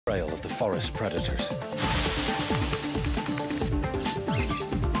trail of the forest predators.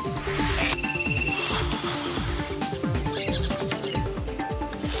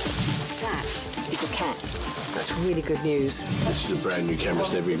 That is a cat. That's really good news. This is a brand new camera,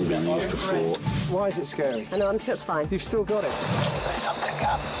 it's never even been used before. Why is it scary? I know, I'm sure it's fine. You've still got it. There's something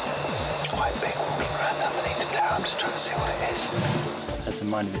quite big walking around underneath the tower. I'm just trying to see what it is. Has a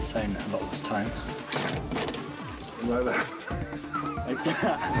mind of its own a lot of the time.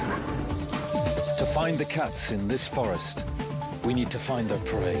 To find the cats in this forest, we need to find their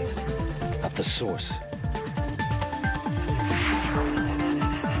prey at the source.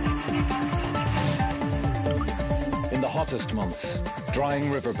 In the hottest months, drying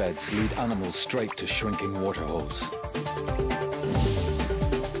riverbeds lead animals straight to shrinking waterholes.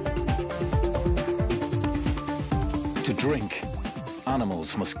 To drink,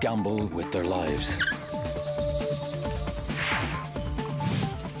 animals must gamble with their lives.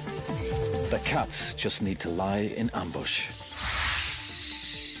 The cats just need to lie in ambush.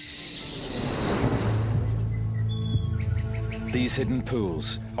 These hidden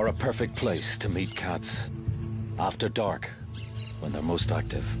pools are a perfect place to meet cats after dark, when they're most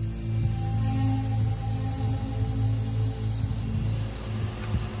active.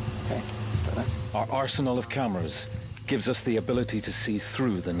 Okay, start that. Our arsenal of cameras gives us the ability to see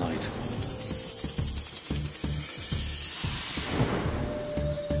through the night.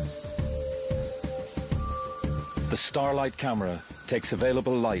 The Starlight camera takes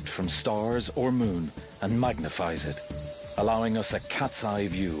available light from stars or moon and magnifies it, allowing us a cat's eye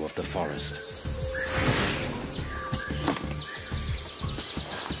view of the forest.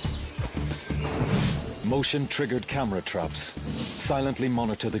 Motion-triggered camera traps silently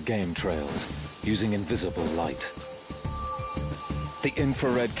monitor the game trails using invisible light. The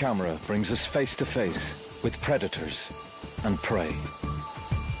infrared camera brings us face to face with predators and prey.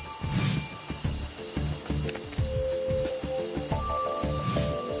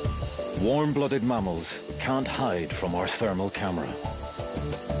 Warm-blooded mammals can't hide from our thermal camera.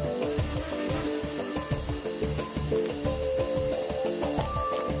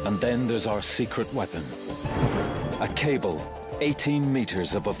 And then there's our secret weapon. A cable 18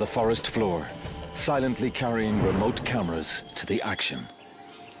 meters above the forest floor, silently carrying remote cameras to the action.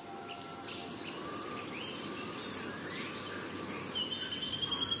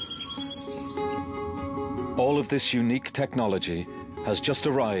 All of this unique technology has just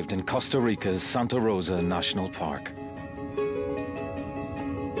arrived in Costa Rica's Santa Rosa National Park.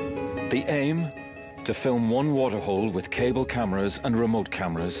 The aim? To film one waterhole with cable cameras and remote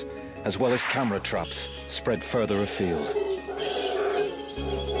cameras, as well as camera traps spread further afield.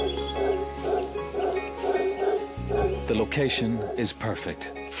 The location is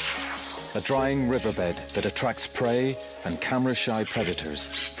perfect. A drying riverbed that attracts prey and camera-shy predators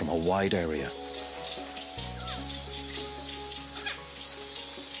from a wide area.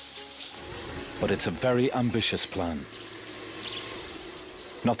 But it's a very ambitious plan.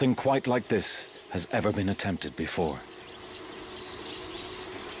 Nothing quite like this has ever been attempted before.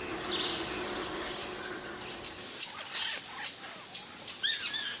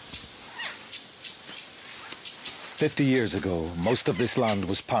 "50 years ago, most of this land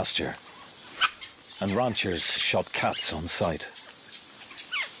was pasture, and ranchers shot cats on sight.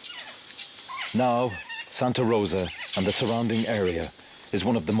 Now, Santa Rosa and the surrounding area is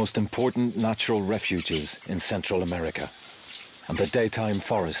one of the most important natural refuges in Central America, and the daytime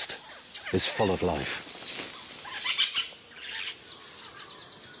forest is full of life.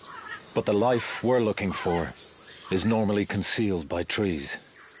 But the life we're looking for is normally concealed by trees.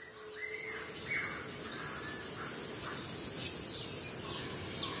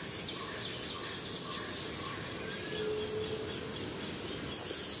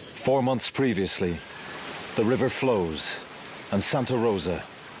 Four months previously, the river flows, and Santa Rosa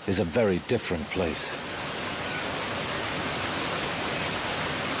is a very different place.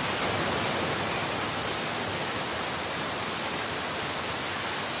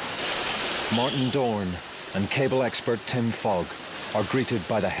 Martin Dorn and cable expert Tim Fogg are greeted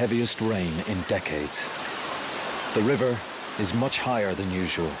by the heaviest rain in decades. The river is much higher than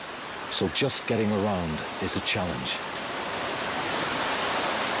usual, so just getting around is a challenge.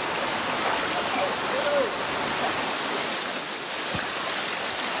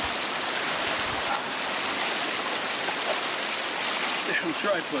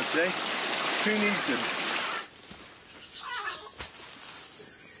 Tripods, eh? Who needs them?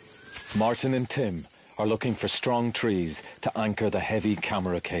 Martin and Tim are looking for strong trees to anchor the heavy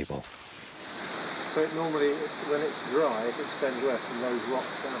camera cable. So it normally, when it's dry, it extends west from those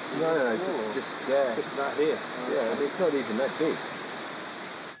rocks down. No, just there. Just about here. Yeah, I mean, it's not even that big.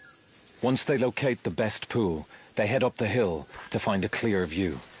 Once they locate the best pool, they head up the hill to find a clear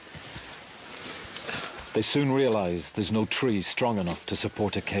view. They soon realize there's no tree strong enough to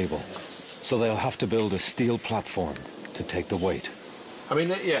support a cable, so they'll have to build a steel platform to take the weight. I mean,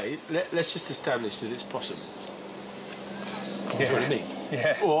 yeah, let's just establish that it's possible. That's what I mean.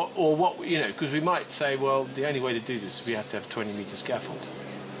 Yeah. Or what, you know, because we might say, well, the only way to do this is we have to have 20-metre scaffold.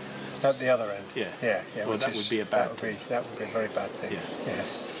 At the other end? Yeah. Yeah. Well, that would be a bad thing. That would be a very bad thing. Yeah.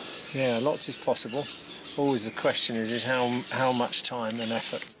 Yes. Yeah, lots is possible. Always the question is how much time and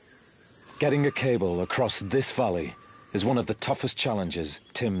effort. Getting a cable across this valley is one of the toughest challenges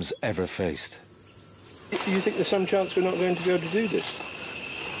Tim's ever faced. Do you think there's some chance we're not going to be able to do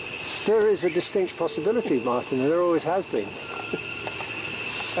this? There is a distinct possibility, Martin, and there always has been.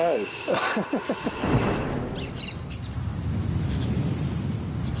 Oh.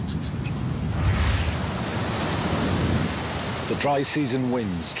 The dry season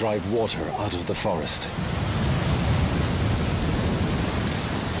winds drive water out of the forest.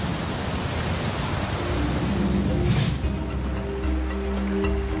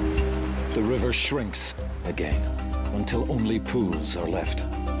 The river shrinks again until only pools are left.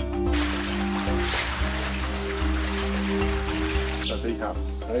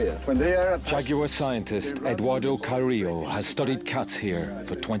 Jaguar scientist Eduardo Carrillo has studied cats here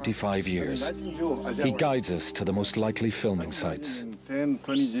for 25 years. He guides us to the most likely filming sites. 10,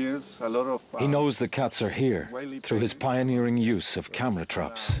 20 years, a lot of... He knows the cats are here through his pioneering use of camera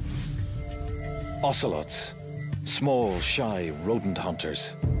traps. Ocelots, small, shy rodent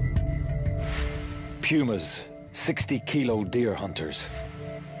hunters. Pumas, 60-kilo deer hunters.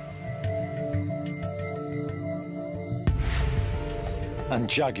 And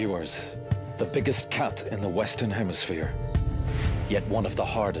jaguars, the biggest cat in the Western Hemisphere, yet one of the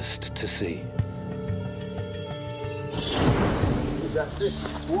hardest to see. Is that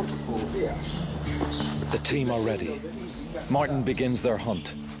this waterfall here? The team are ready. Martin begins their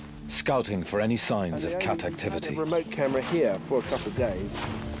hunt, scouting for any signs of cat activity. We had a remote camera here for a couple of days,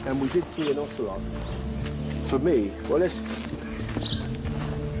 and we did see an ocelot. For me, well, let's...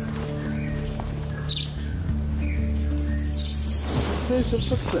 There's a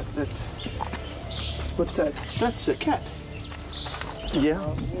footstep that's a cat.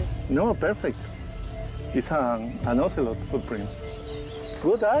 Yeah, no, perfect. It's an ocelot footprint.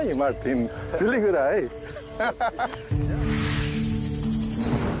 Good eye, Martin. Really good eye.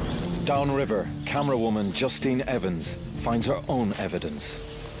 Downriver, camera woman Justine Evans finds her own evidence.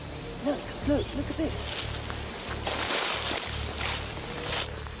 Look at this.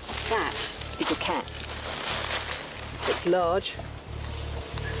 That is a cat. It's large.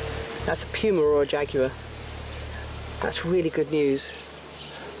 That's a puma or a jaguar. That's really good news,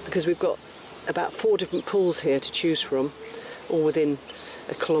 because we've got about 4 different pools here to choose from, all within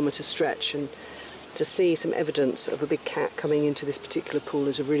a kilometre stretch, and to see some evidence of a big cat coming into this particular pool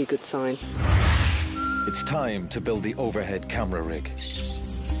is a really good sign. It's time to build the overhead camera rig.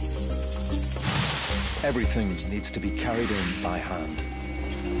 Everything needs to be carried in by hand.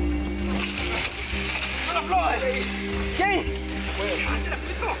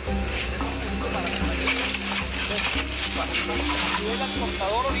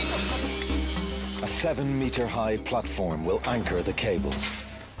 A 7-metre-high platform will anchor the cables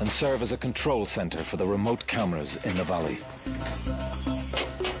and serve as a control centre for the remote cameras in the valley.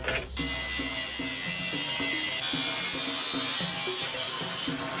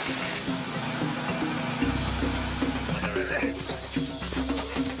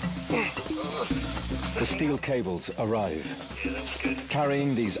 The steel cables arrive.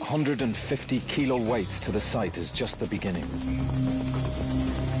 Carrying these 150-kilo weights to the site is just the beginning.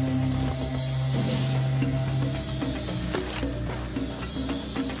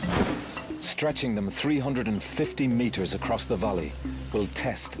 Stretching them 350 meters across the valley will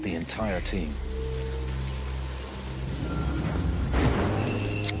test the entire team.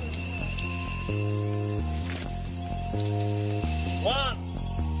 One,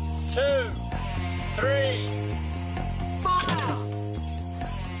 two, three.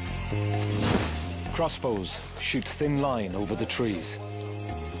 Crossbows shoot thin line over the trees,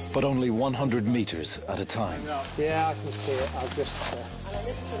 but only 100 meters at a time. Yeah, I can see it.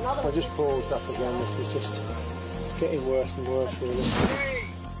 I just paused up again. This is just getting worse and worse, really.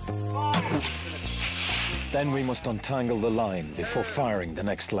 Then we must untangle the line before firing the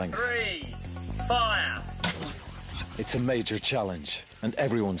next length. 3, fire! It's a major challenge, and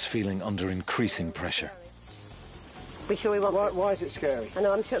everyone's feeling under increasing pressure. We sure we want Why is it scary? I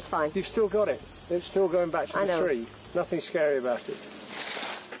know, I'm sure it's fine. You've still got it. It's still going back to the tree. Nothing scary about it.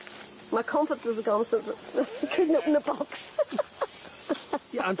 My confidence has gone since I couldn't open the box.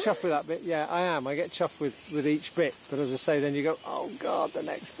 Yeah, I'm chuffed with that bit. Yeah, I am. I get chuffed with each bit. But as I say, then you go, oh God, the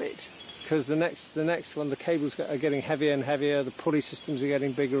next bit. Because the next one, the cables are getting heavier and heavier. The pulley systems are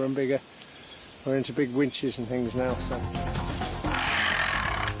getting bigger and bigger. We're into big winches and things now. So.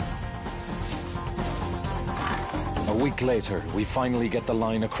 A week later, we finally get the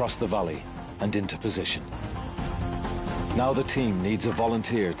line across the valley and into position. Now the team needs a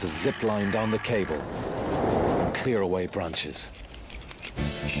volunteer to zip line down the cable and clear away branches.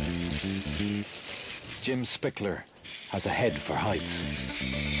 Jim Spickler has a head for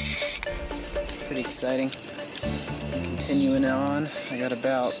heights. Pretty exciting. Continuing on, I got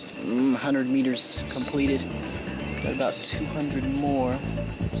about 100 meters completed. Got about 200 more.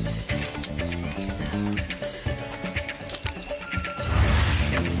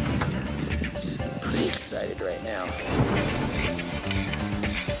 Pretty excited right now.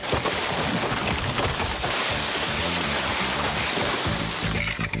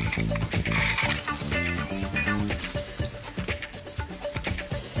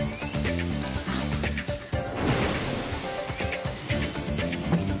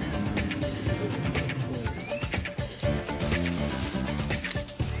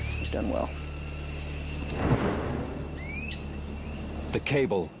 Done well. The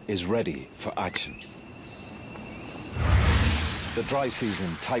cable is ready for action. The dry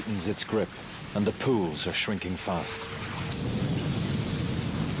season tightens its grip and the pools are shrinking fast.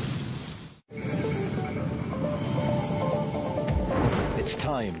 It's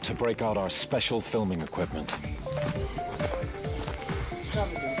time to break out our special filming equipment.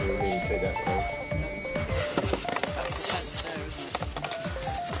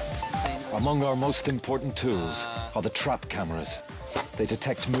 Among our most important tools are the trap cameras. They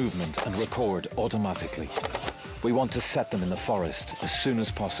detect movement and record automatically. We want to set them in the forest as soon as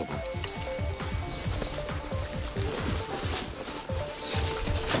possible.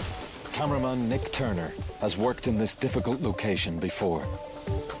 Cameraman Nick Turner has worked in this difficult location before.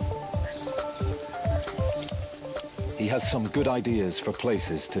 He has some good ideas for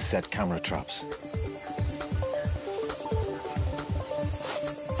places to set camera traps.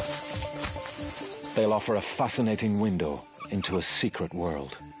 They'll offer a fascinating window into a secret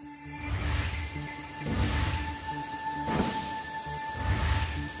world.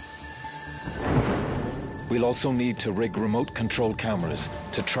 We'll also need to rig remote control cameras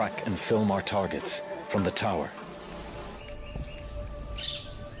to track and film our targets from the tower.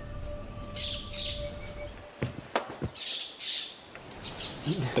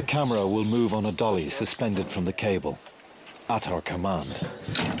 The camera will move on a dolly suspended from the cable, at our command.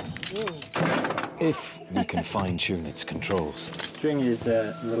 If we can fine-tune its controls. String is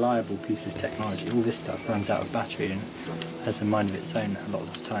a reliable piece of technology. All this stuff runs out of battery and has a mind of its own a lot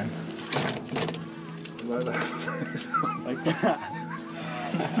of the time. Like that.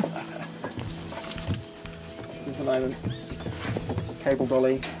 Here's an island. Cable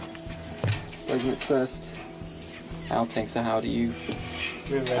dolly. Goes in its first outing, so how do you...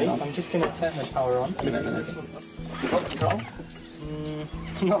 We're ready. I'm just going to turn the power on. Got control?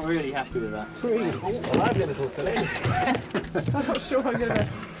 I'm not really happy with that. Well, I'm going to talk to it. I'm not sure I'm going to...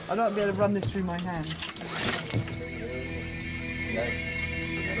 I don't be able to run this through my hands.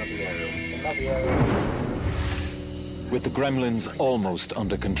 With the gremlins almost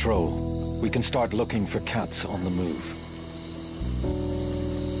under control, we can start looking for cats on the move.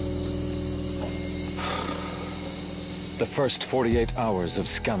 The first 48 hours of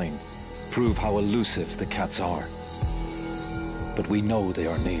scanning prove how elusive the cats are. But we know they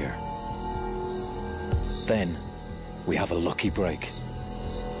are near. Then, we have a lucky break.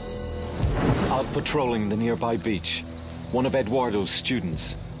 Out patrolling the nearby beach, one of Eduardo's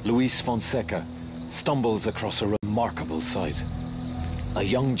students, Luis Fonseca, stumbles across a remarkable sight. A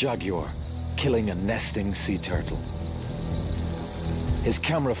young jaguar killing a nesting sea turtle. His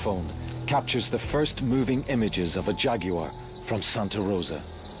camera phone captures the first moving images of a jaguar from Santa Rosa.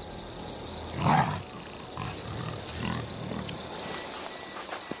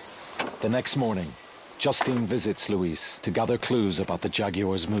 The next morning, Justine visits Luis to gather clues about the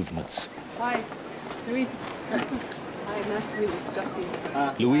jaguar's movements. Hi, Luis. Hi, nice to meet you,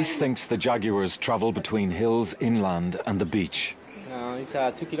 Justine. Luis thinks the jaguars travel between hills inland and the beach.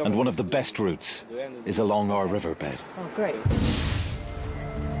 And one of the best routes is along our riverbed. Oh, great.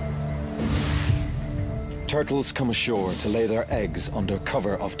 Turtles come ashore to lay their eggs under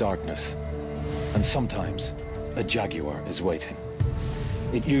cover of darkness. And sometimes, a jaguar is waiting.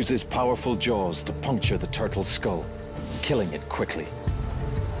 It uses powerful jaws to puncture the turtle's skull, killing it quickly.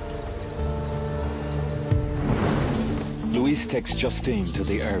 Luis takes Justine to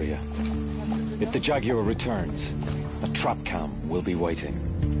the area. If the jaguar returns, a trap cam will be waiting.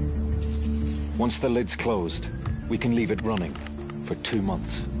 Once the lid's closed, we can leave it running for 2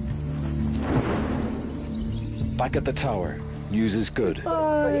 months. Back at the tower, news is good.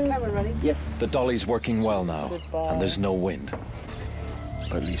 Got your camera running? Yes. The dolly's working well now, and there's no wind.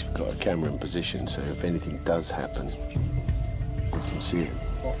 At least we've got a camera in position, so if anything does happen, we can see it.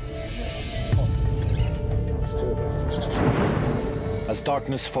 As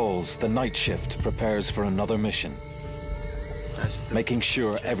darkness falls, the night shift prepares for another mission, making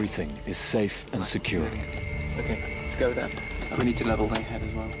sure everything is safe and secure. Okay, let's go with that. We need to level their head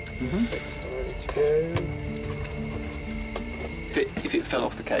as well. If it fell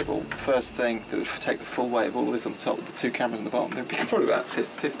off the cable, the first thing that would take the full weight of all this on the top with the 2 cameras on the bottom, there'd be probably about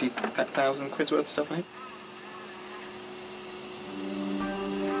 50,000 quid's worth of stuff in it.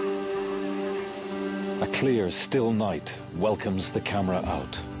 A clear, still night welcomes the camera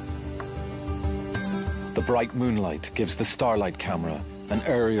out. The bright moonlight gives the Starlight camera an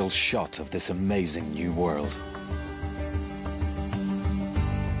aerial shot of this amazing new world.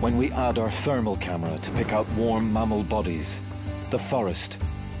 When we add our thermal camera to pick out warm mammal bodies, the forest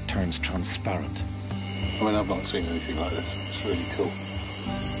turns transparent. I mean, I've not seen anything like this. It's really cool.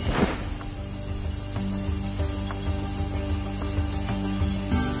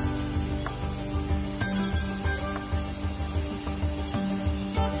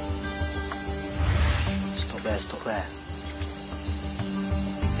 Stop there.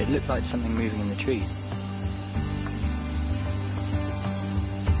 It looked like something moving in the trees.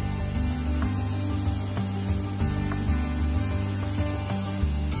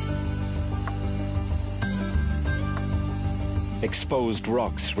 Exposed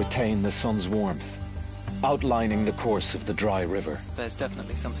rocks retain the sun's warmth, outlining the course of the dry river. There's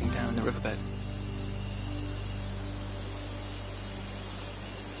definitely something down in the riverbed.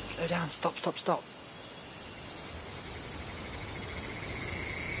 Slow down, stop.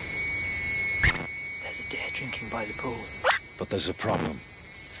 There's a deer drinking by the pool. But there's a problem.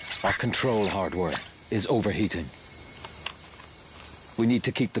 Our control hardware is overheating. We need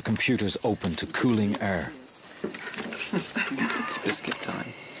to keep the computers open to cooling air. It's biscuit time.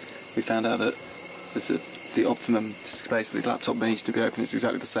 We found out that the optimum space that the laptop needs to be open is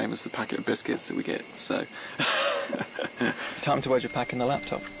exactly the same as the packet of biscuits that we get, so... It's time to wedge a pack in the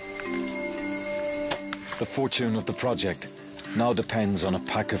laptop. The fortune of the project now depends on a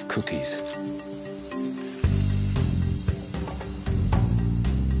pack of cookies.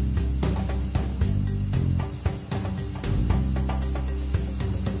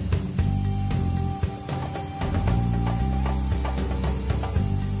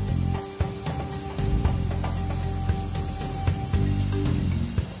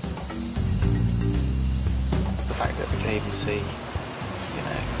 Even see, you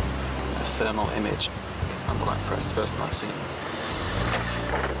know, a thermal image. I'm quite impressed. First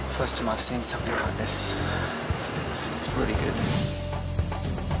time I've seen something like this. It's really good.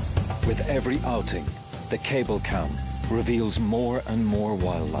 With every outing, the cable cam reveals more and more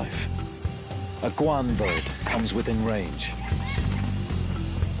wildlife. A guan bird comes within range.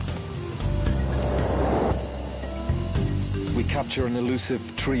 We capture an elusive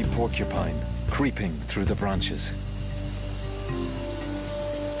tree porcupine creeping through the branches.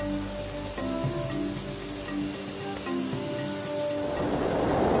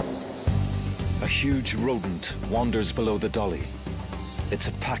 A huge rodent wanders below the dolly. It's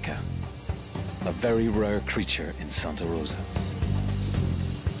a paca, a very rare creature in Santa Rosa.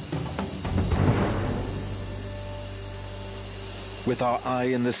 With our eye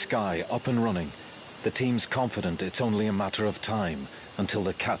in the sky up and running, the team's confident it's only a matter of time until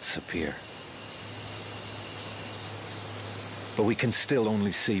the cats appear. But we can still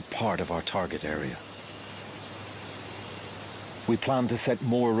only see part of our target area. We plan to set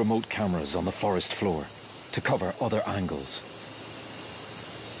more remote cameras on the forest floor to cover other angles.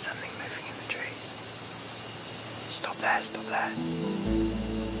 Something moving in the trees. Stop there.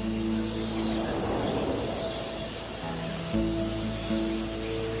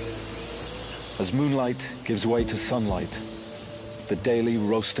 As moonlight gives way to sunlight, the daily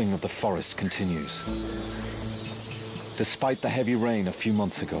roasting of the forest continues. Despite the heavy rain a few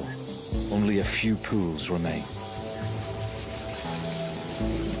months ago, only a few pools remain.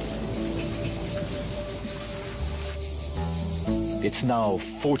 It's now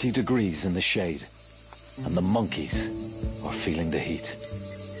 40 degrees in the shade, and the monkeys are feeling the heat.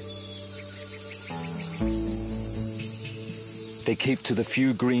 They keep to the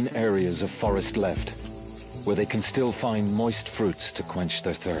few green areas of forest left, where they can still find moist fruits to quench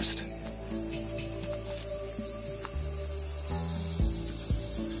their thirst.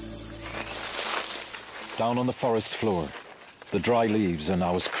 Down on the forest floor, the dry leaves are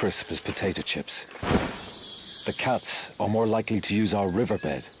now as crisp as potato chips. The cats are more likely to use our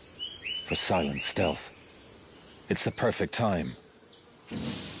riverbed for silent stealth. It's the perfect time.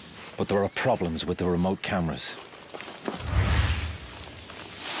 But there are problems with the remote cameras.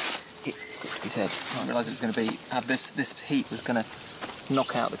 It's got to be said. I didn't realise it was going to be... this heat was going to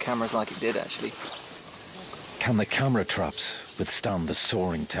knock out the cameras like it did, actually. Can the camera traps withstand the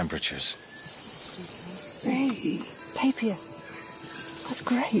soaring temperatures? Hey, tapir. That's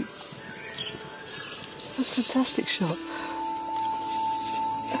great. That's a fantastic shot.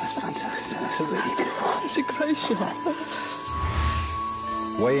 That's fantastic. That's a really good one. It's a great shot.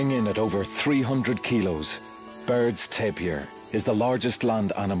 Weighing in at over 300 kilos, Baird's tapir is the largest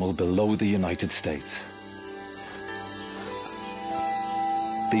land animal below the United States.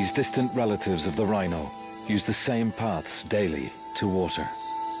 These distant relatives of the rhino use the same paths daily to water,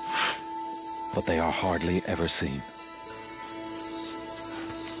 but they are hardly ever seen.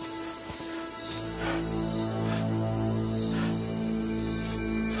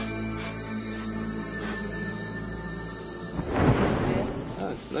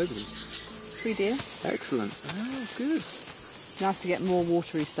 Loads of them. 3 deer. Excellent. Oh, good. Nice to get more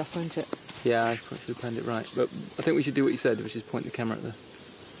watery stuff, won't it? Yeah, I probably should have planned it right. But I think we should do what you said, which is point the camera at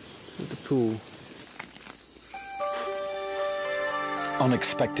the pool.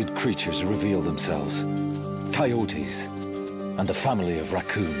 Unexpected creatures reveal themselves. Coyotes and a family of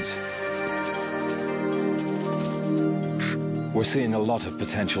raccoons. We're seeing a lot of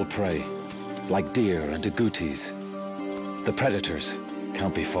potential prey, like deer and agoutis. The predators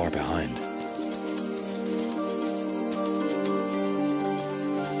can't be far behind.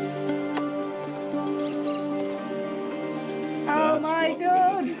 Oh my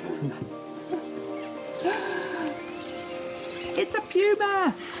God! It's a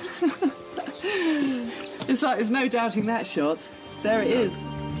puma! It's like there's no doubting that shot. There it is.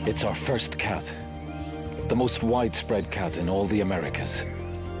 It's our first cat. The most widespread cat in all the Americas.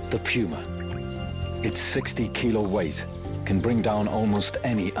 The puma. Its 60-kilo weight can bring down almost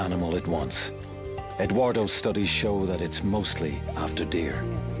any animal it wants. Eduardo's studies show that it's mostly after deer.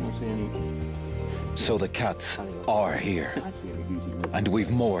 So the cats are here. And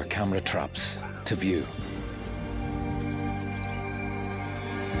we've more camera traps to view.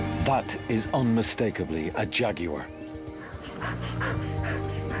 That is unmistakably a jaguar.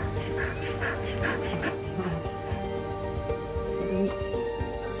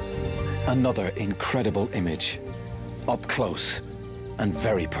 Another incredible image, up close and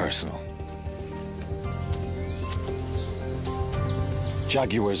very personal.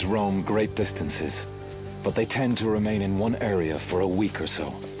 Jaguars roam great distances, but they tend to remain in one area for a week or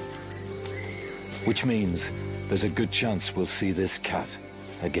so. Which means there's a good chance we'll see this cat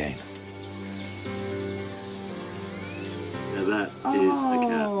again. Now that is a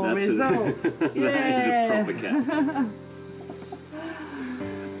cat. That's that is a proper cat.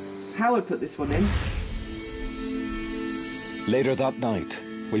 Howard put this one in. Later that night,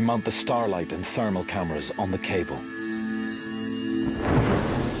 we mount the starlight and thermal cameras on the cable.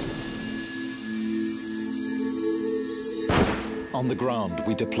 On the ground,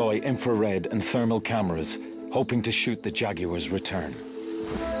 we deploy infrared and thermal cameras, hoping to shoot the jaguar's return.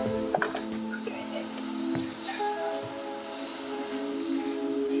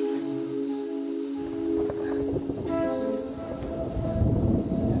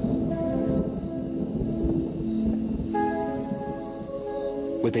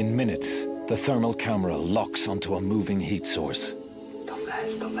 Within minutes, the thermal camera locks onto a moving heat source. Stop there,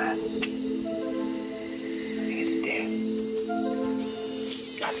 stop there. I think it's a deer.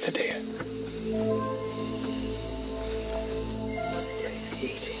 That's a deer. What's he doing? Is he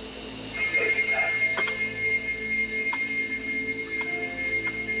eating? He's moving there.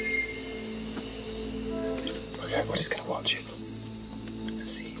 Okay, we're just going to watch it and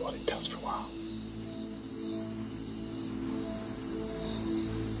see what it does for a while.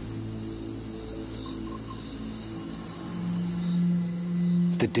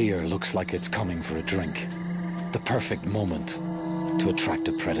 The deer looks like it's coming for a drink. The perfect moment to attract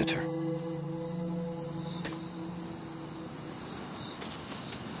a predator.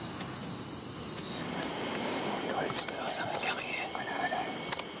 Something coming in. I know.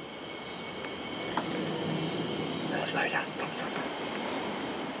 Let's slow down, stop.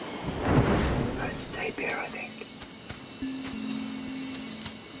 Oh, it's a tapir, I think.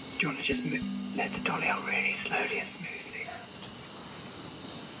 Do you want to just let the dolly out really slowly and smoothly?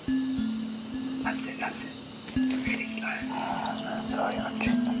 That's it. Really slow. Sorry, I'm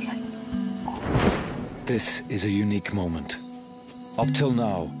checking. This is a unique moment. Up till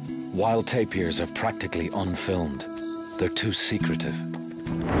now, Wild tapirs are practically unfilmed. They're too secretive.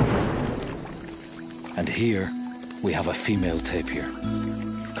 And here, we have a female tapir,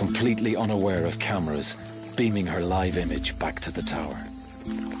 completely unaware of cameras, beaming her live image back to the tower.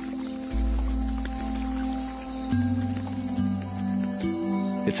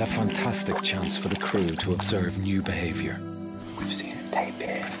 It's a fantastic chance for the crew to observe new behavior. We've seen a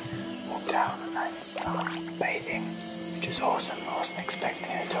tapir walk down and then start bathing, which is awesome. I wasn't expecting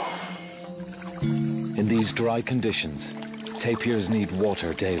it at all. In these dry conditions, tapirs need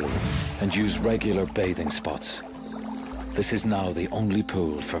water daily and use regular bathing spots. This is now the only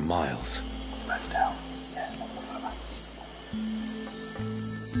pool for miles.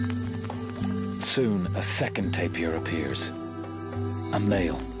 Soon, a second tapir appears. A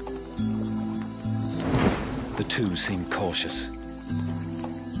male. The two seem cautious.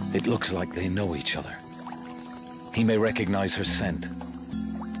 It looks like they know each other. He may recognize her scent,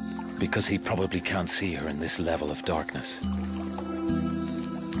 because he probably can't see her in this level of darkness.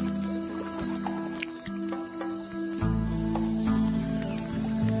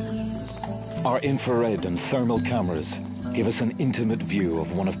 Our infrared and thermal cameras give us an intimate view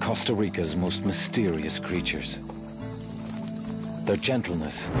of one of Costa Rica's most mysterious creatures. Their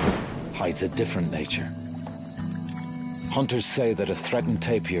gentleness hides a different nature. Hunters say that a threatened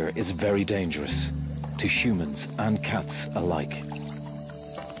tapir is very dangerous to humans and cats alike.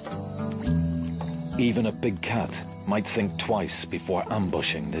 Even a big cat might think twice before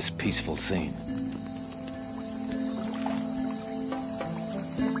ambushing this peaceful scene.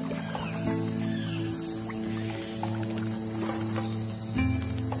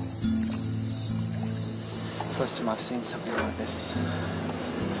 First time I've seen something like this.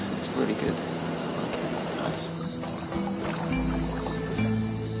 It's really good. Nice.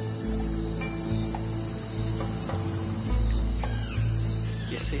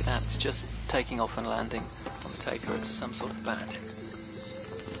 You see that? It's just taking off and landing on the tapir. It's some sort of bat.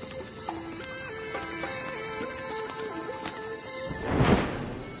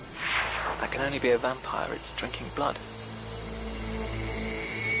 That can only be a vampire. It's drinking blood.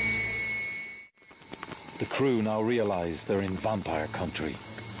 The crew now realize they're in vampire country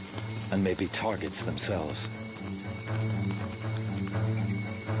and may be targets themselves.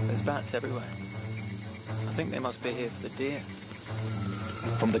 There's bats everywhere. I think they must be here for the deer.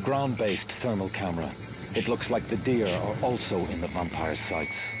 From the ground-based thermal camera, it looks like the deer are also in the vampire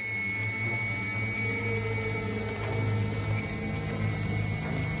sights.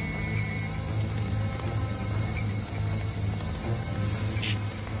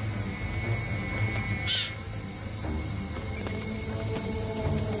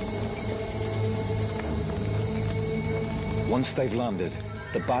 Once they've landed,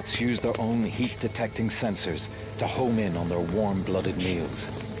 the bats use their own heat-detecting sensors to home in on their warm-blooded meals.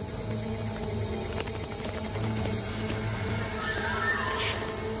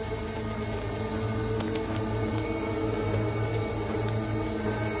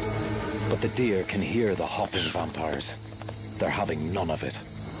 But the deer can hear the hopping vampires. They're having none of it.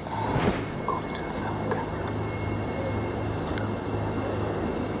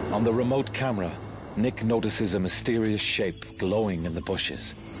 On the remote camera, Nick notices a mysterious shape glowing in the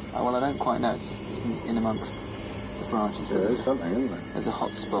bushes. Oh, well, I don't quite know. It's in amongst the branches. Yeah, there's something, isn't there? There's a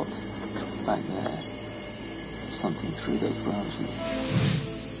hot spot back there. Something through those branches.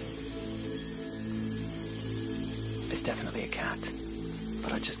 It's definitely a cat,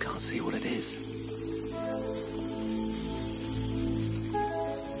 but I just can't see what it is.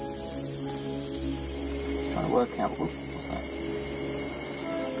 Trying to work out what's that.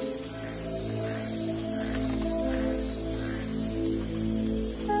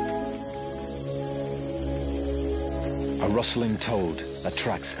 A rustling toad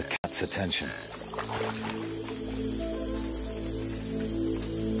attracts the cat's attention.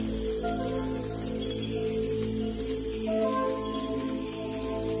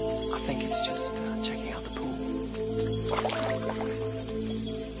 I think it's just checking out the pool.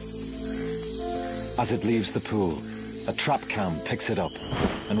 As it leaves the pool, a trap cam picks it up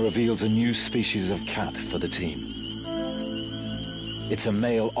and reveals a new species of cat for the team. It's a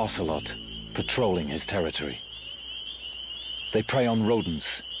male ocelot patrolling his territory. They prey on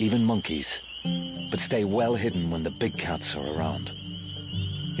rodents, even monkeys, but stay well hidden when the big cats are around.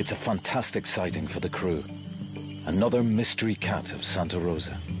 It's a fantastic sighting for the crew. Another mystery cat of Santa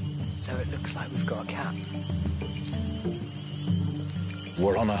Rosa. So it looks like we've got a cat.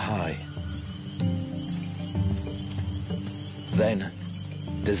 We're on a high. Then,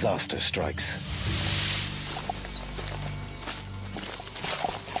 disaster strikes.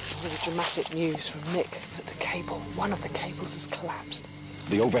 Really dramatic news from Nick that one of the cables has collapsed.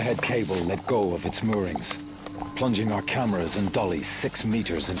 The overhead cable let go of its moorings, plunging our cameras and dollies 6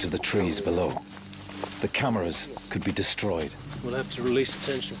 meters into the trees below. The cameras could be destroyed. We'll have to release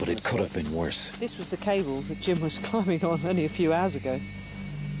the tension. But it could have been worse. This was the cable that Jim was climbing on only a few hours ago.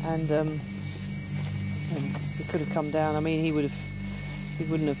 And he could have come down. I mean, he wouldn't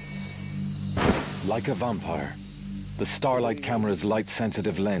have. Like a vampire, the Starlight camera's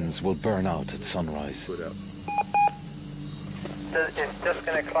light-sensitive lens will burn out at sunrise. It's just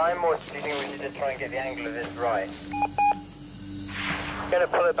going to climb, or do you think we should just try and get the angle of this right? I'm going to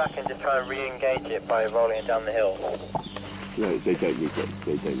pull it back and just try and re-engage it by rolling it down the hill. No, they don't need to.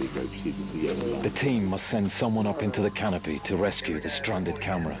 They don't need to proceed with the other. The team must send someone up into the canopy to rescue the stranded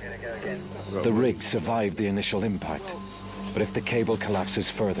camera. The rig survived the initial impact, but if the cable collapses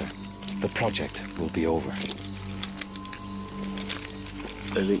further, the project will be over.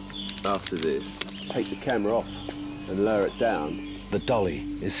 I think after this, take the camera off and lower it down. The dolly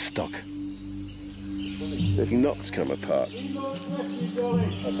is stuck. There's knots come apart.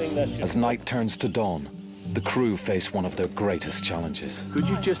 As night turns to dawn, the crew face one of their greatest challenges. Could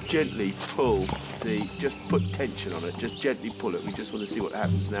you just gently pull just put tension on it, just gently pull it. We just want to see what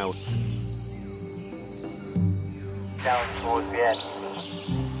happens now. Down towards the end.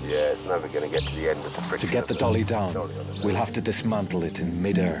 Yeah, it's never going to get to the end of the friction. To get the dolly down, we'll have to dismantle it in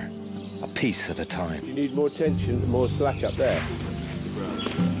mid-air, a piece at a time. You need more tension, more slack up there.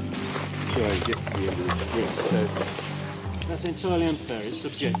 Try and get to the end of the sprint. So that's entirely unfair. It's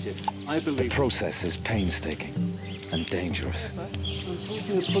subjective. I believe the process is painstaking and dangerous.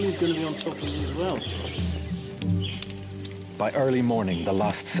 Unfortunately, the pulley's going to be on top of it as well. By early morning, the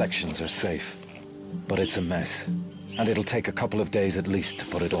last sections are safe, but it's a mess, and it'll take a couple of days at least to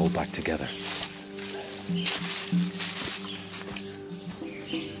put it all back together.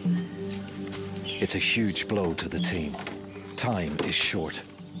 It's a huge blow to the team. Time is short.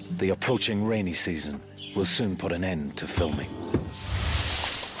 The approaching rainy season will soon put an end to filming.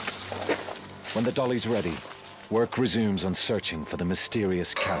 When the dolly's ready, work resumes on searching for the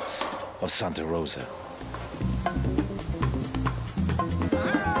mysterious cats of Santa Rosa.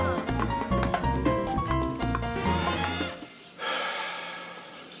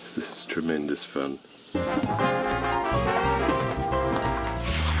 this is tremendous fun.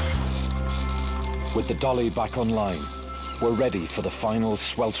 With the dolly back online, we're ready for the final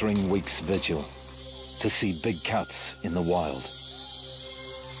sweltering week's vigil to see big cats in the wild.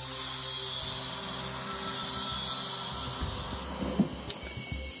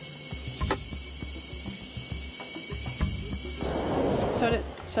 Turn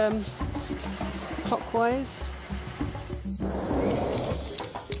it clockwise.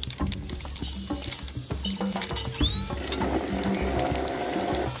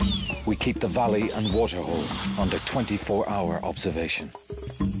 We keep the valley and waterhole under 24-hour observation.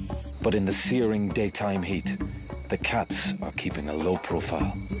 But in the searing daytime heat, the cats are keeping a low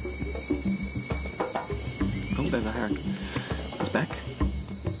profile. Oh, there's a heron. It's back.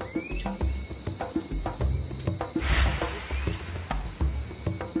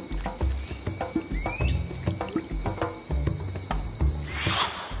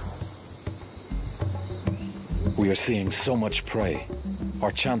 We are seeing so much prey,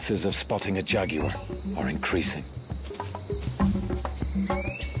 our chances of spotting a jaguar are increasing.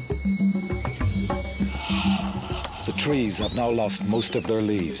 The trees have now lost most of their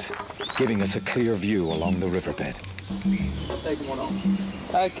leaves, giving us a clear view along the riverbed. Take one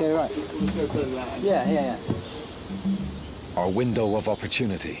off. Okay, right. Let's go further out. Yeah. Our window of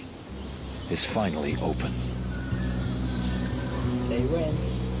opportunity is finally open. Say when.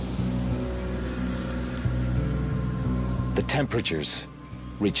 The temperatures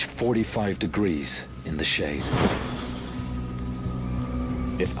reach 45 degrees in the shade.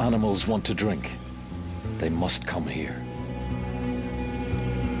 If animals want to drink, they must come here.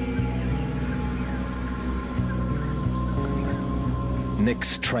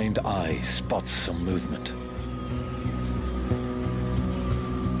 Nick's trained eye spots some movement.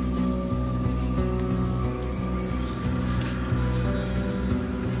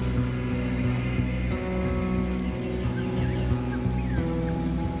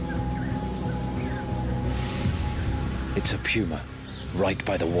 It's a puma, right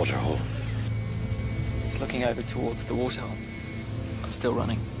by the waterhole. It's looking over towards the waterhole. I'm still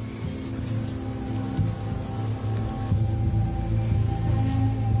running.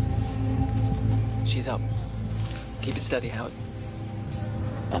 She's up. Keep it steady, Howard.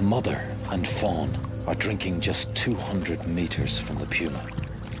 A mother and fawn are drinking just 200 meters from the puma.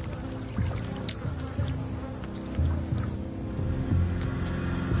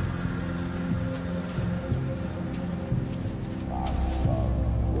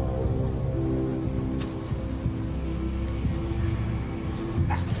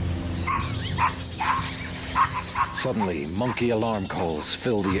 Suddenly, monkey alarm calls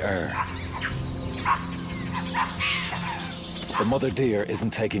fill the air. The mother deer isn't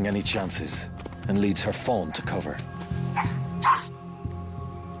taking any chances and leads her fawn to cover.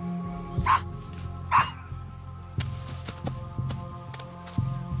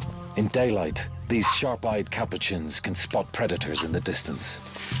 In daylight, these sharp-eyed capuchins can spot predators in the distance.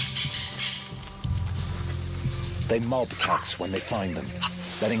 They mob cats when they find them,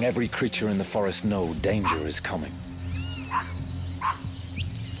 letting every creature in the forest know danger is coming.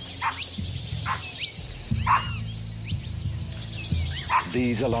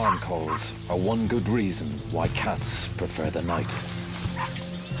 These alarm calls are one good reason why cats prefer the night.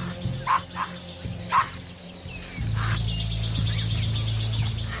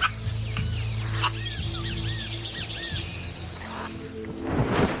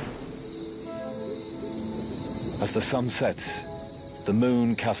 As the sun sets, the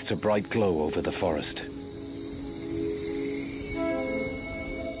moon casts a bright glow over the forest.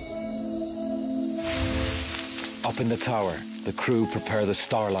 Up in the tower, the crew prepare the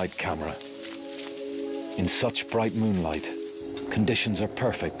starlight camera. In such bright moonlight, conditions are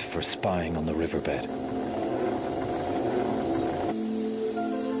perfect for spying on the riverbed.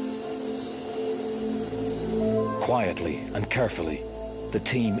 Quietly and carefully, the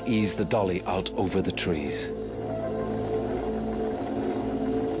team ease the dolly out over the trees.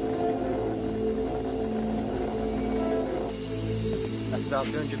 That's about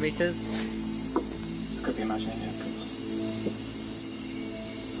 300 meters. Could be imagining it.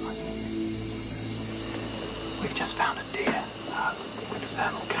 We've just found a deer with a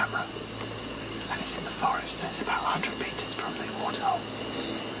thermal camera, and it's in the forest, and it's about 100 meters from the waterhole,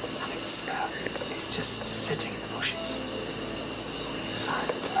 and it's just sitting in the bushes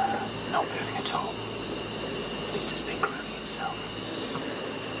and not moving at all. It's just been grooming itself,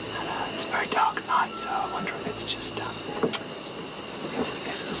 and it's a very dark night, so I wonder if it's just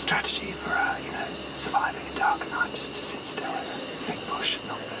it's a strategy for surviving a dark night, just to sit still in a thick bush and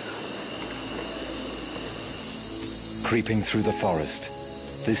not move. Creeping through the forest,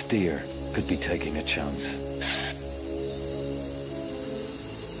 this deer could be taking a chance.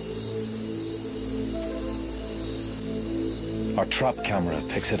 Our trap camera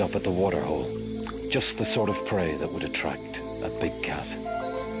picks it up at the waterhole, just the sort of prey that would attract a big cat.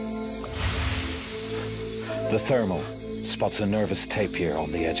 The thermal spots a nervous tapir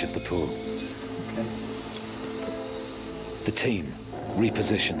on the edge of the pool. Okay. The team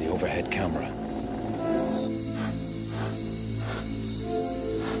reposition the overhead camera.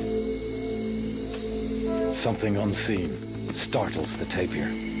 Something unseen startles the tapir.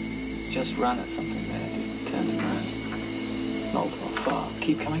 Just ran at something there, just turned it around. Not far.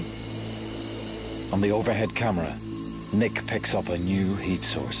 Keep coming. On the overhead camera, Nick picks up a new heat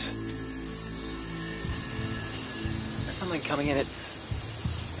source. There's something coming in.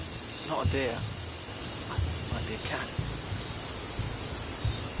 It's not a deer. Might be a cat.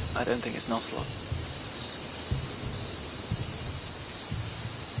 I don't think it's an ocelot.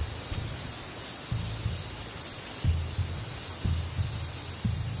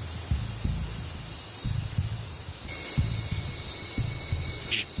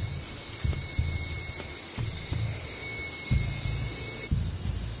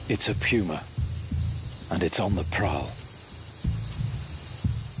 It's a puma, and it's on the prowl.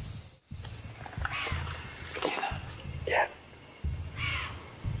 Yeah.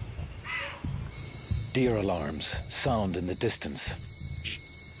 Deer alarms sound in the distance.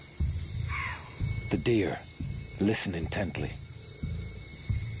 The deer listen intently.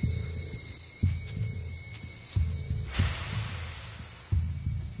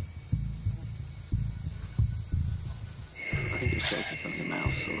 I think it's chasing something, a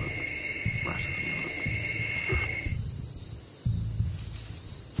mouse or a rat or something like that.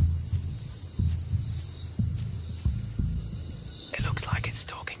 It looks like it's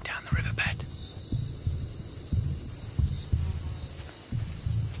stalking down the riverbed.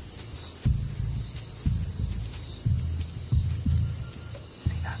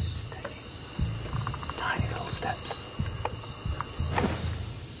 See that? It's taking tiny little steps.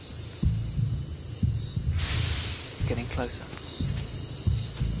 It's getting closer.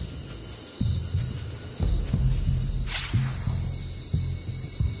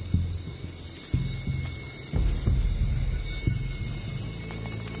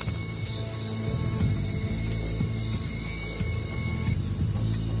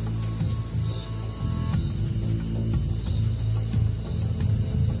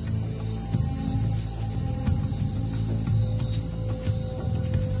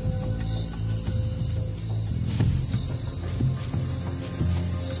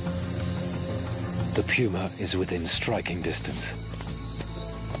 The puma is within striking distance.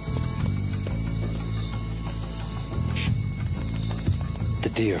 The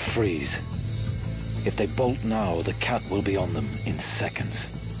deer freeze. If they bolt now, the cat will be on them in seconds.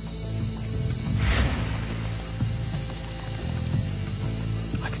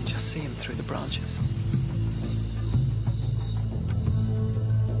 I can just see him through the branches.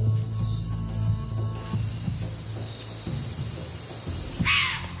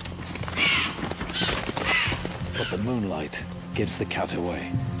 But the moonlight gives the cat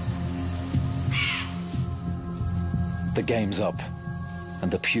away. The game's up,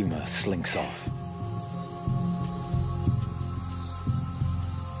 and the puma slinks off.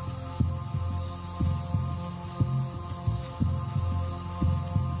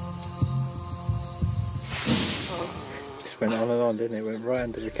 Just went on and on, didn't it? Went right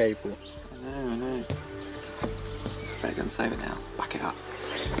under the cable. I know. Better go and save it now. Back it up.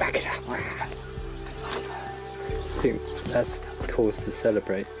 Back it up. Right, back. I think that's cause to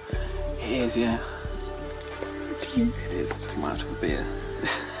celebrate. It is, yeah. It is. I might have to have a beer.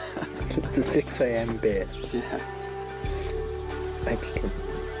 The 6 AM beer. Yeah. Excellent.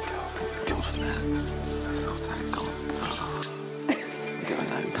 God, thank God for that. I thought that had gone. Going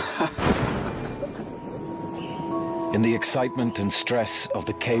home. In the excitement and stress of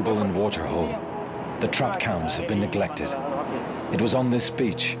the cable and water hole, the trap cams have been neglected. It was on this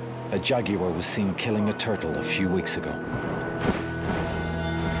beach a jaguar was seen killing a turtle a few weeks ago.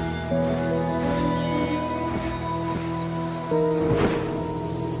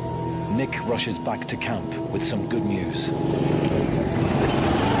 Nick rushes back to camp with some good news.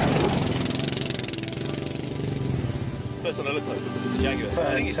 First one I looked at was the jaguar.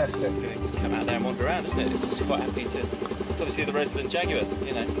 I think it's just going to come out there and wander around, isn't it? It's just quite happy to... It's obviously the resident jaguar,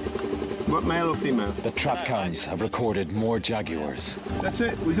 you know. What, male or female? The trap cams have recorded more jaguars. That's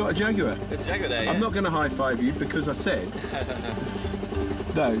it, we got a jaguar. There's a jaguar there, yeah. I'm not going to high-five you because I said.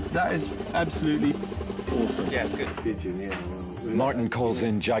 No, that is absolutely awesome. Yeah, it's good. Pigeon, yeah. Well, Martin calls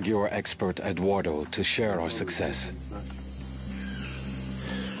in jaguar expert Eduardo to share our success.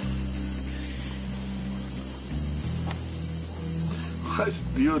 That's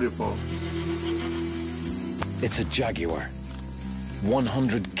beautiful. It's a jaguar.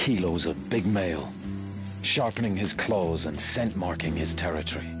 100 kilos of big male, sharpening his claws and scent marking his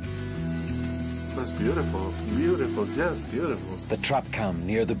territory. That's beautiful, beautiful, just beautiful. The trap cam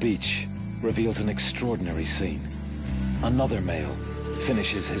near the beach reveals an extraordinary scene. Another male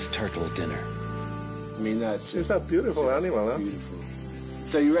finishes his turtle dinner. I mean, that's It's a beautiful animal, huh? beautiful.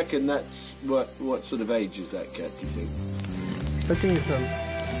 So you reckon that's what sort of age is that cat, do you think? I think it's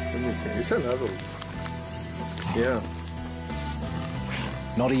let me see, it's an adult. Yeah.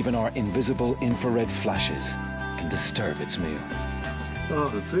 Not even our invisible infrared flashes can disturb its meal. Oh,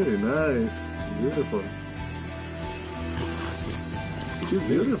 it's really nice. Beautiful. It's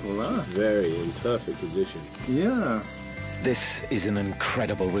beautiful, huh? Very in perfect position. Yeah. This is an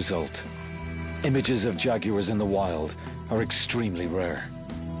incredible result. Images of jaguars in the wild are extremely rare.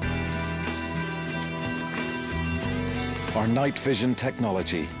 Our night vision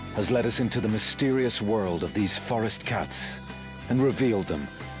technology has led us into the mysterious world of these forest cats and revealed them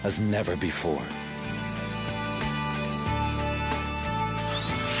as never before.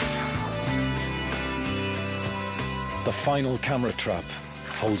 The final camera trap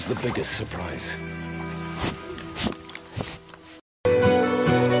holds the biggest surprise.